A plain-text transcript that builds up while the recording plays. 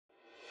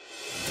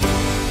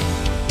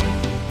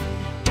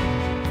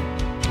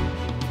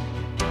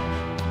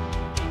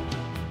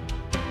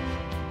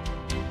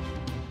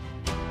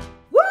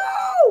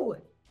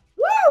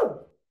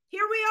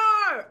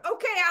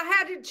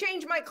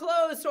my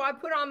clothes. So I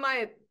put on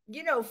my,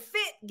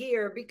 fit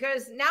gear,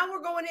 because now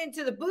we're going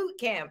into the boot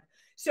camp.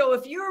 So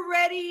if you're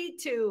ready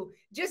to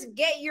just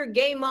get your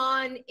game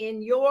on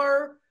in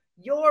your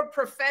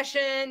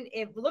profession,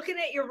 if looking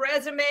at your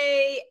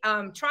resume,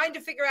 trying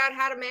to figure out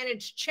how to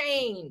manage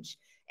change,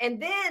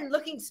 and then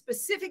looking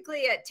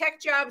specifically at tech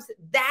jobs,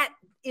 that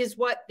is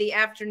what the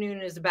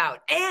afternoon is about.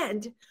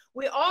 And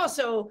we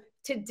also,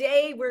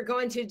 today, we're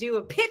going to do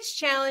a pitch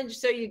challenge.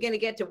 So you're going to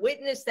get to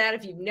witness that.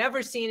 If you've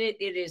never seen it,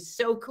 it is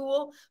so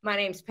cool. My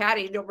name's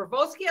Patty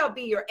Dobrovolsky. I'll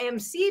be your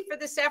MC for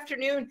this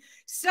afternoon.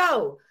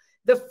 So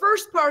the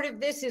first part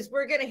of this is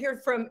we're going to hear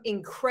from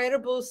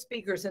incredible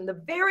speakers. And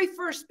the very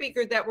first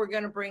speaker that we're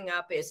going to bring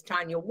up is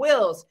Tanya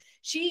Wills.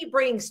 She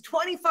brings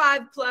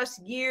 25 plus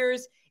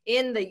years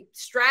in the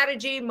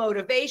strategy,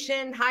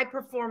 motivation, high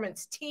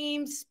performance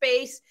team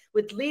space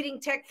with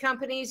leading tech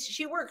companies.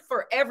 She worked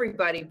for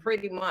everybody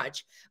pretty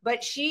much,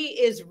 but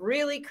she is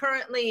really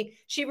currently,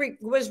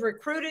 was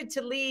recruited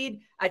to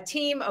lead a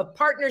team of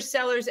partner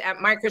sellers at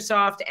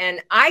Microsoft.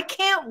 And I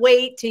can't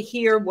wait to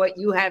hear what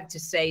you have to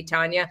say,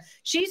 Tanya.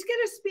 She's going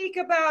to speak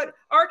about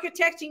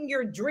architecting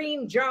your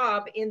dream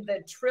job in the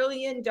 $1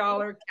 trillion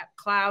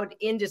cloud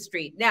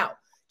industry. Now,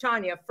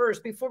 Tanya,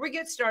 first, before we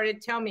get started,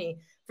 tell me,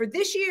 for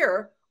this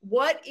year,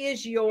 what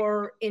is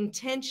your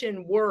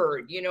intention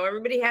word?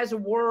 Everybody has a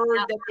word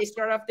that they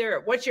start off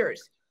there. What's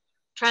yours?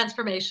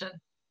 Transformation.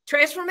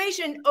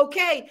 Transformation.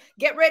 Okay.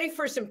 Get ready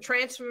for some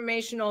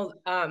transformational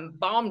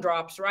bomb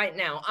drops right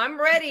now.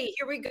 I'm ready.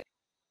 Here we go.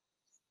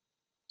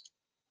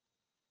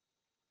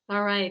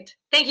 All right.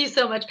 Thank you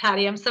so much,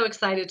 Patty. I'm so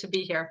excited to be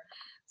here.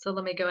 So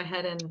let me go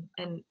ahead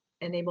and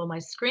enable my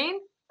screen.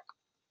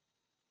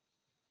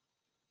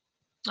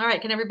 All right.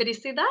 Can everybody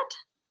see that?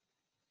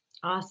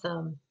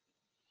 Awesome.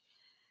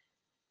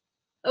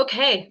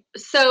 Okay,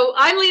 so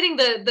I'm leading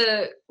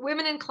the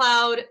Women in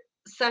Cloud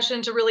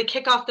session to really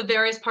kick off the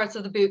various parts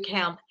of the boot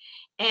camp.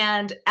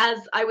 And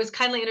as I was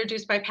kindly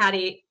introduced by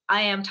Patty,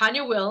 I am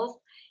Tanya Wills,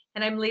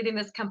 and I'm leading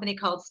this company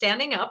called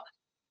Standing Up.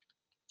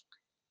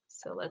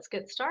 So let's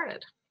get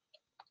started.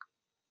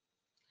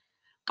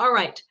 All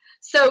right,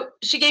 so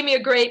she gave me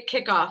a great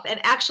kickoff. And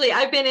actually,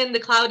 I've been in the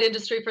cloud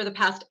industry for the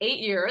past 8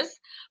 years,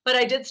 but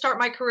I did start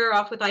my career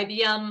off with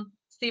IBM,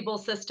 Siebel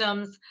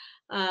Systems,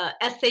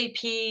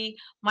 SAP,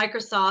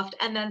 Microsoft,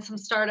 and then some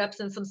startups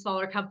and some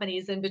smaller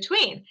companies in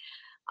between.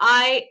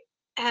 I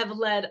have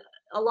led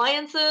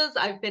alliances.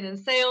 I've been in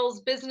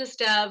sales, business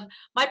dev.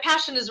 My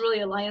passion is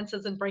really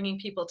alliances and bringing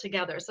people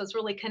together. So it's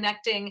really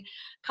connecting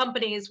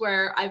companies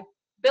where I've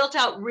built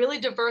out really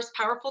diverse,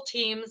 powerful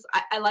teams.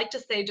 I like to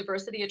say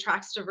diversity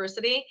attracts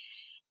diversity,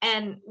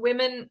 and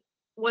women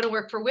want to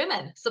work for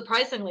women.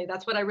 Surprisingly,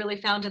 that's what I really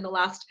found in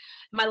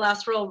my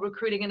last role,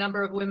 recruiting a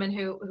number of women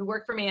who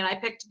work for me, and I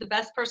picked the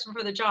best person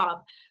for the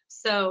job.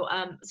 So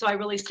I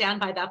really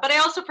stand by that. But I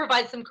also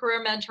provide some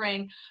career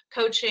mentoring,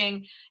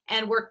 coaching,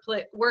 and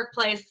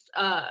workplace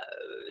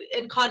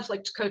and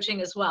conflict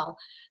coaching as well.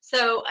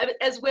 So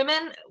as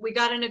women, we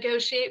got to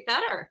negotiate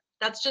better.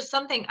 That's just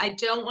something. I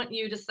don't want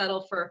you to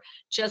settle for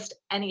just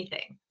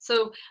anything.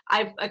 So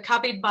I've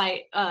copied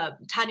my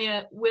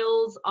Tanya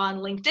Wills on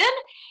LinkedIn,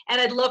 and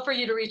I'd love for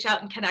you to reach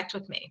out and connect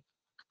with me.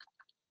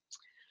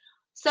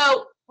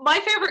 So my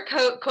favorite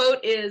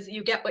quote is,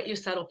 "You get what you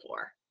settle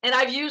for." And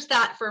I've used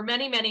that for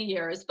many, many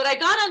years, but I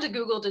got onto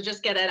Google to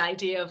just get an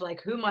idea of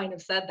like who might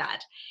have said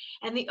that.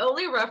 And the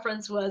only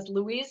reference was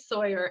Louise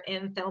Sawyer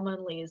in Thelma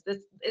and Louise.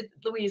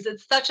 Louise,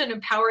 it's such an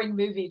empowering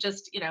movie,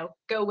 just,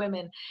 go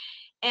women.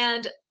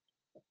 And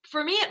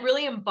for me, it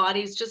really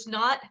embodies just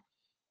not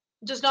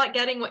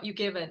getting what you're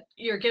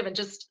given,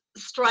 just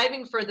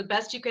striving for the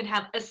best you can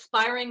have,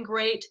 aspiring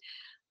great.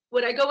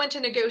 When I go into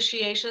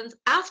negotiations,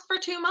 ask for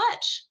too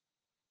much,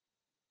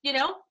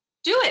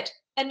 do it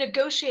and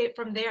negotiate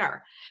from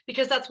there,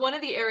 because that's one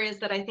of the areas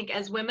that I think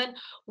as women,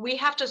 we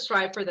have to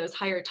strive for those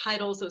higher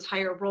titles, those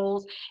higher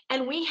roles,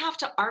 and we have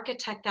to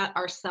architect that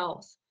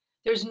ourselves.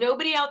 There's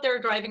nobody out there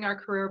driving our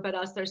career but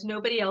us. There's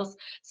nobody else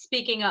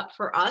speaking up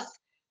for us.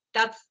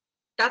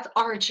 That's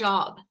our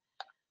job.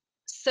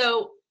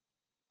 So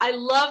I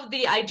love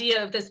the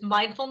idea of this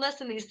mindfulness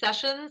in these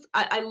sessions.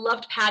 I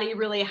loved Patty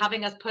really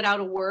having us put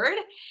out a word,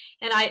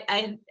 and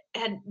I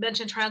had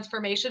mentioned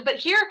transformation, but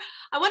here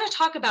I want to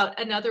talk about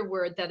another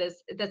word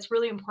that's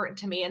really important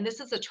to me, and this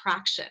is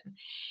attraction.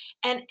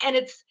 And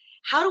it's,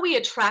 how do we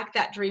attract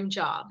that dream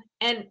job?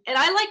 And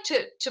I like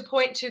to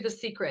point to The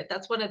Secret.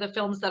 That's one of the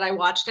films that I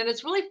watched, and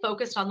it's really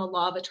focused on the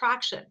law of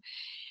attraction,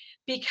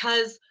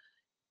 because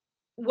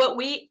what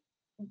we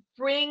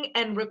bring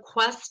and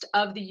request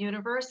of the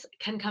universe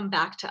can come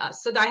back to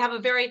us. So I have a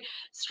very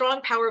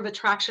strong power of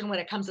attraction when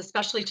it comes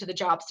especially to the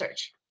job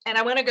search. And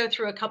I want to go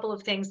through a couple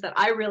of things that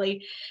I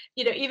really,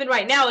 even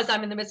right now, as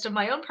I'm in the midst of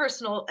my own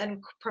personal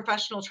and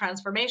professional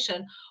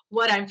transformation,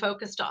 what I'm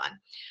focused on.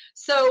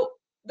 So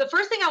the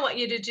first thing I want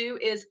you to do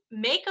is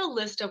make a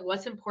list of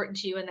what's important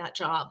to you in that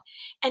job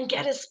and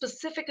get as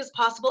specific as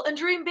possible and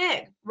dream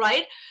big,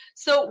 right?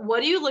 So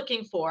what are you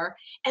looking for?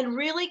 And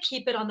really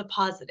keep it on the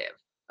positive.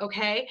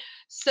 Okay,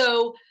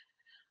 so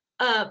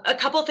A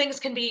couple things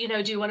can be,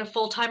 do you want a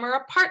full-time or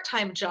a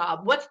part-time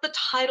job? What's the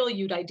title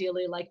you'd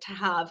ideally like to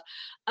have?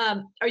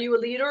 Are you a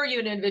leader? Are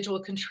you an individual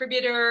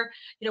contributor?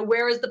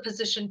 Where is the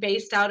position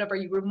based out of? Are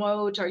you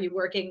remote? Are you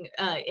working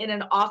in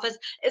an office?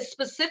 As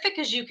specific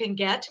as you can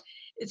get,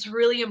 it's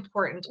really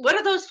important. What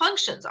are those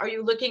functions? Are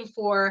you looking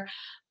for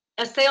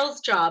a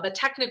sales job, a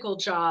technical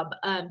job?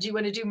 Do you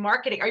want to do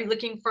marketing? Are you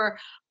looking for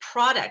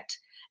product?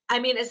 I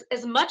mean,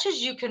 as much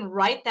as you can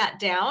write that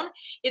down,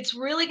 it's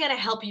really going to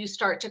help you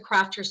start to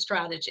craft your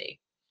strategy.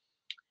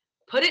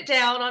 Put it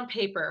down on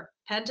paper,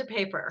 pen to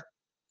paper,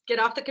 get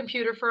off the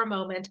computer for a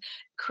moment,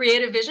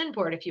 create a vision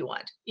board if you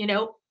want,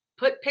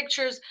 put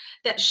pictures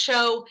that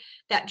show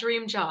that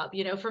dream job.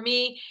 For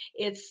me,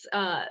 it's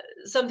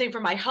something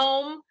for my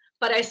home,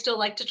 but I still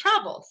like to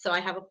travel. So I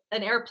have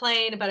an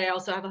airplane, but I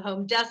also have a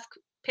home desk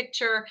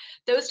picture,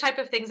 those type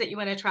of things that you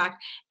want to track,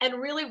 and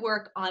really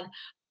work on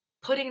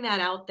putting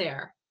that out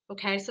there.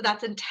 Okay, so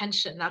that's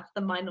intention, that's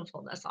the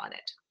mindfulness on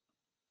it.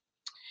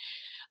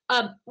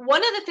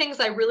 One of the things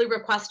I really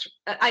request,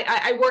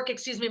 I work,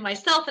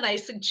 myself, and I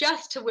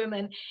suggest to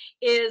women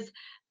is,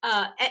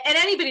 and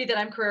anybody that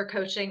I'm career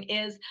coaching,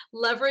 is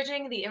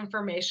leveraging the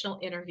informational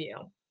interview.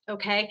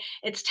 Okay,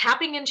 it's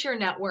tapping into your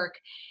network,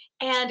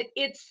 and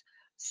it's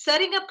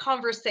setting up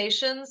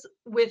conversations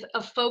with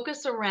a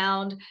focus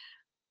around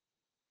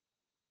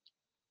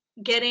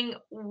getting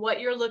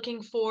what you're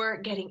looking for,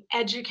 getting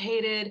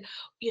educated,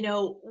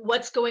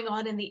 what's going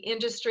on in the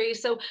industry.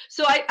 So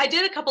I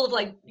did a couple of,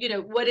 like,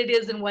 what it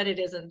is and what it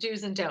isn't,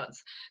 do's and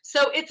don'ts.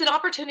 So it's an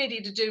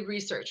opportunity to do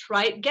research,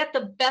 right? Get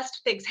the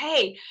best things.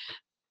 Hey,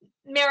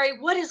 Mary,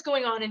 what is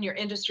going on in your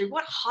industry?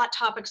 What hot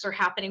topics are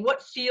happening?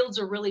 What fields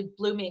are really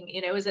blooming?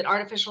 Is it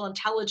artificial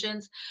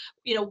intelligence?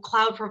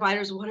 Cloud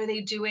providers, what are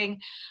they doing?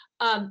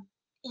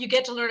 You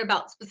get to learn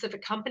about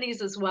specific companies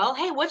as well.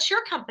 Hey, what's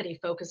your company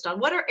focused on?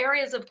 What are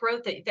areas of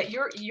growth that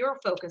you're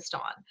focused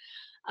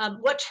on?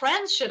 What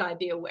trends should I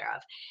be aware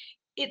of?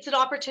 It's an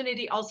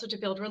opportunity also to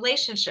build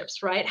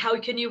relationships, right? How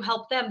can you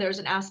help them? There's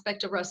an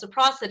aspect of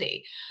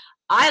reciprocity.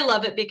 I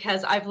love it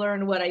because I've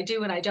learned what I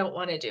do and I don't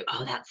want to do.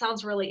 Oh, that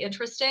sounds really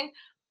interesting,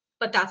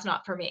 but that's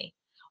not for me.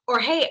 Or,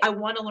 hey, I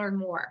want to learn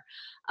more.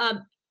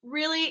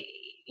 Really,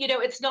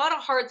 it's not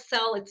a hard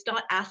sell. It's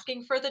not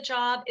asking for the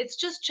job. It's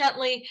just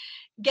gently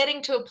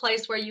getting to a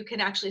place where you can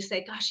actually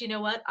say, gosh, you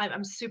know what?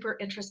 I'm super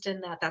interested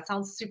in that. That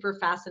sounds super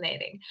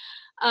fascinating.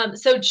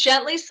 So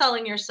gently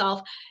selling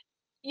yourself.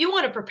 You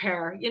want to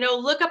prepare,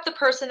 look up the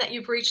person that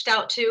you've reached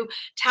out to,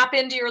 tap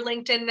into your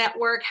LinkedIn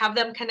network, have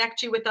them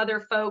connect you with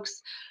other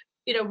folks,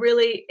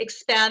 really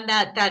expand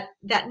that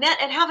net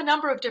and have a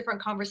number of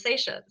different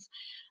conversations.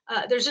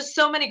 There's just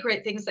so many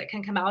great things that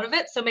can come out of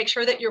it. So make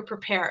sure that you're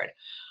prepared.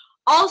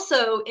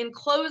 Also, in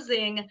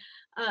closing,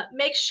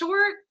 make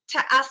sure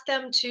to ask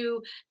them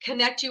to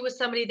connect you with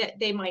somebody that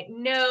they might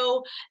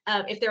know,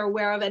 if they're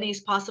aware of any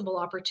possible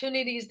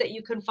opportunities that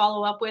you can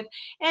follow up with,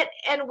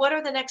 and what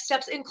are the next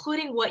steps,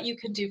 including what you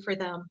can do for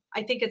them.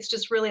 I think it's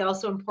just really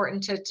also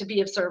important to be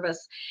of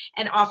service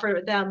and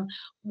offer them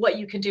what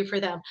you can do for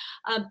them.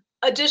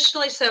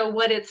 Additionally, so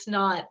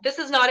this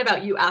is not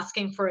about you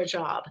asking for a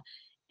job.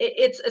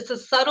 It's a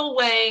subtle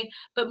way,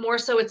 but more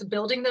so it's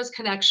building those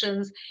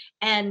connections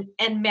and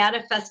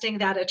manifesting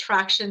that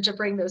attraction to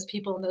bring those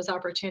people and those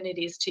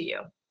opportunities to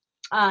you.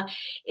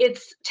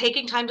 It's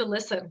taking time to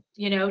listen,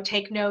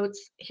 take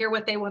notes, hear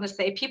what they want to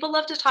say. People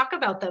love to talk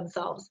about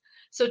themselves.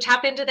 So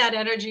tap into that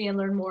energy and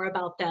learn more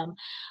about them.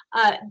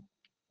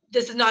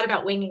 This is not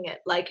about winging it.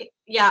 Like,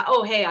 yeah,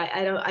 oh, hey,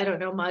 I don't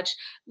know much.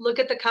 Look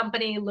at the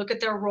company, look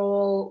at their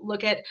role,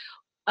 look at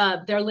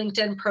their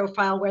LinkedIn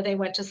profile, where they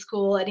went to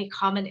school, any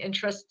common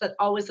interests. That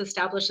always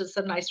establishes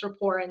some nice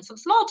rapport and some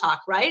small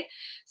talk, right?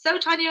 So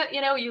Tanya,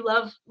 you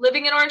love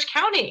living in Orange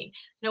County.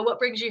 What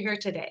brings you here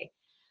today?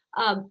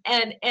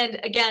 And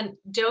again,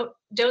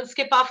 don't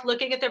skip off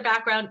looking at their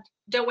background.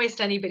 Don't waste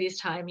anybody's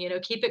time.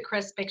 Keep it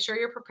crisp. Make sure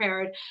you're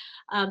prepared,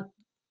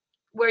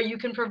 where you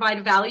can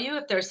provide value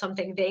if there's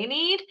something they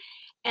need.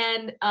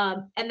 And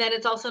then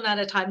it's also not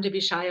a time to be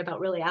shy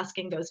about really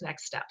asking those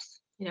next steps.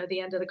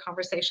 The end of the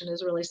conversation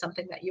is really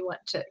something that you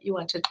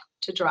want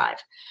to drive.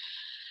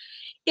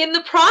 In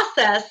the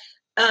process,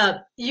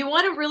 you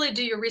want to really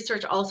do your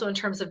research also in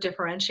terms of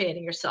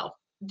differentiating yourself.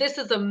 This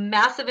is a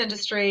massive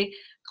industry.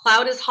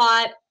 Cloud is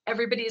hot.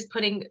 Everybody is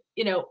putting,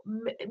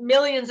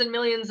 millions and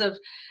millions of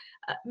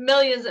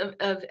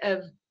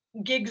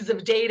gigs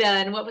of data.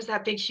 And what was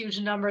that big, huge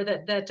number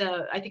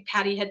that I think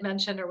Patty had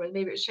mentioned, or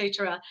maybe it was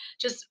Shaitra,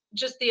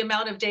 just the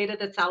amount of data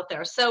that's out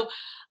there. So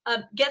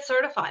get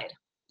certified.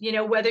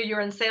 Whether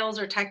you're in sales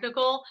or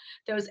technical,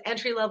 those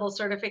entry-level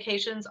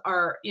certifications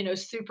are,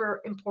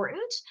 super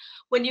important.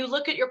 When you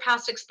look at your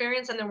past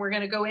experience, and then we're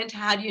going to go into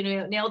how do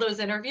you nail those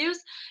interviews,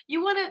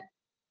 you want to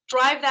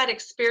drive that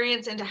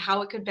experience into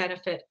how it could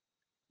benefit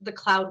the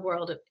cloud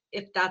world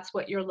if that's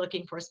what you're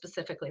looking for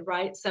specifically,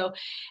 right? So,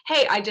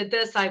 hey, I did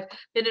this. I've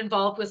been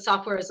involved with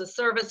software as a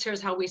service.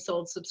 Here's how we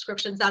sold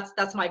subscriptions.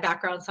 That's my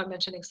background. So I'm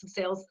mentioning some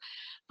sales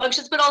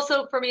functions, but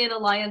also for me in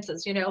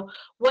alliances, you know,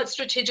 what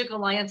strategic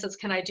alliances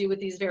can I do with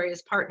these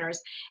various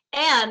partners?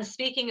 And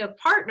speaking of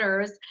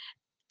partners,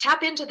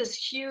 tap into this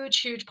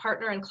huge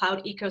partner and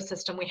cloud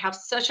ecosystem. We have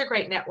such a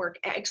great network.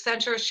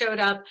 Accenture showed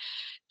up,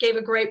 gave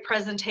a great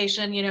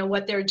presentation, you know,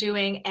 what they're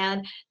doing,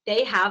 and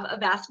they have a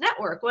vast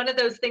network. One of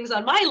those things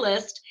on my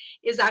list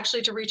is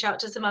actually to reach out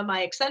to some of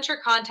my Accenture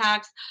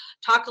contacts,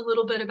 talk a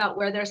little bit about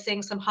where they're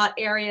seeing some hot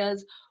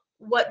areas,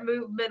 what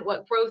movement,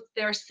 what growth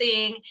they're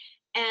seeing,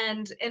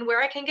 and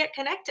where I can get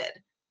connected,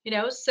 you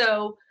know.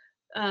 So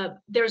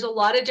there's a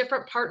lot of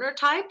different partner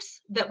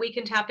types that we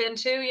can tap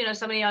into. You know,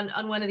 somebody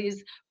on one of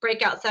these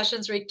breakout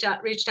sessions reached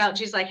out and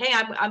she's like, hey,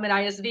 I'm an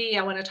ISV.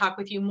 I want to talk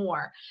with you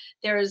more.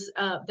 There's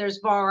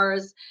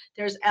VARs,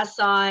 there's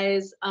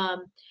SIs.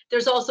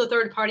 There's also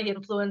third-party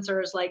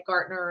influencers like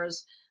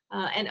Gartners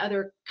and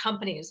other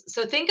companies.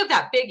 So think of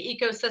that big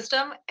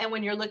ecosystem. And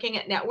when you're looking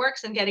at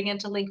networks and getting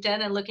into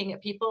LinkedIn and looking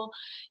at people,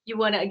 you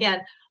want to,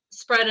 again,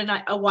 spread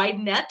a wide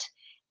net,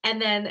 and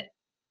then,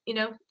 you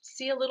know,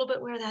 see a little bit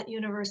where that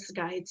universe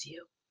guides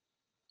you.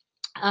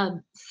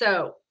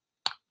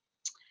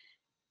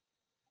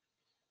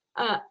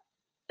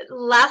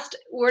 Last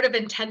word of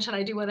intention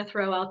I do want to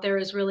throw out there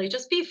is really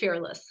just be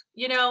fearless.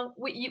 You know,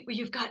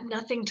 you've got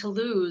nothing to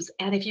lose.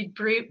 And if you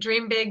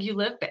dream big, you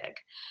live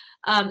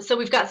big. So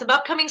we've got some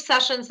upcoming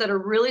sessions that are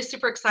really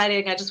super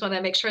exciting. I just want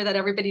to make sure that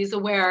everybody's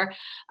aware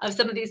of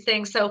some of these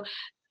things. So,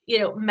 you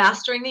know,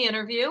 mastering the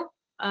interview,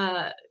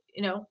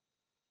 you know,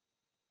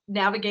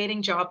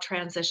 navigating job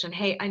transition.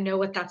 Hey, I know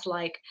what that's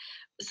like.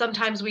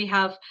 Sometimes we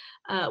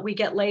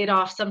get laid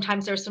off.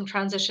 Sometimes there's some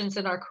transitions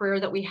in our career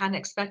that we hadn't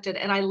expected.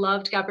 And I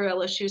loved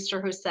Gabriella Schuster,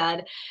 who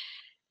said,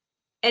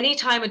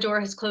 anytime a door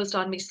has closed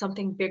on me,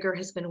 something bigger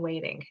has been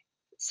waiting.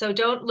 So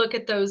don't look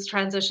at those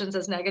transitions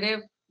as negative.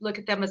 Look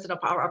at them as an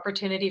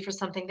opportunity for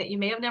something that you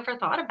may have never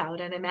thought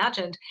about and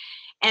imagined,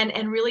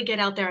 and really get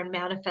out there and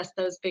manifest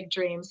those big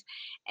dreams.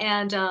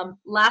 And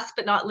last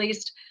but not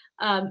least,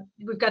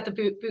 we've got the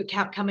boot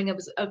camp coming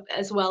up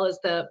as well as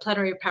the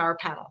plenary power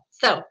panel.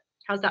 So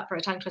how's that for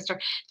a tongue twister?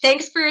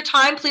 Thanks for your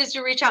time. Please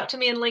do reach out to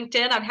me in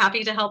LinkedIn. I'm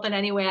happy to help in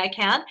any way I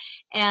can,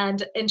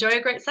 and enjoy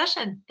a great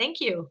session. Thank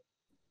you.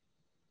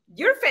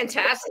 You're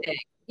fantastic.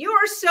 You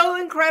are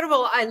so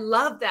incredible. I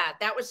love that.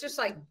 That was just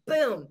like,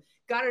 boom,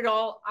 got it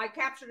all. I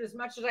captured as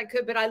much as I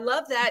could, but I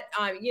love that.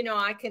 You know,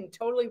 I can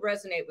totally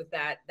resonate with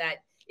that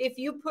if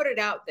you put it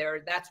out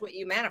there, that's what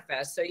you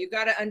manifest. So you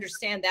got to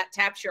understand that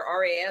taps your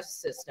RAS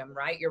system,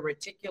 right? Your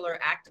reticular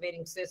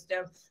activating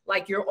system,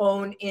 like your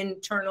own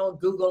internal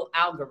Google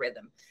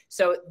algorithm.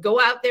 So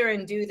go out there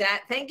and do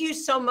that. Thank you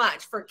so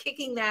much for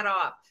kicking that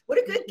off. What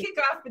a good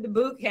kickoff for the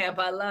boot camp.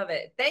 I love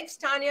it. Thanks,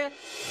 Tanya.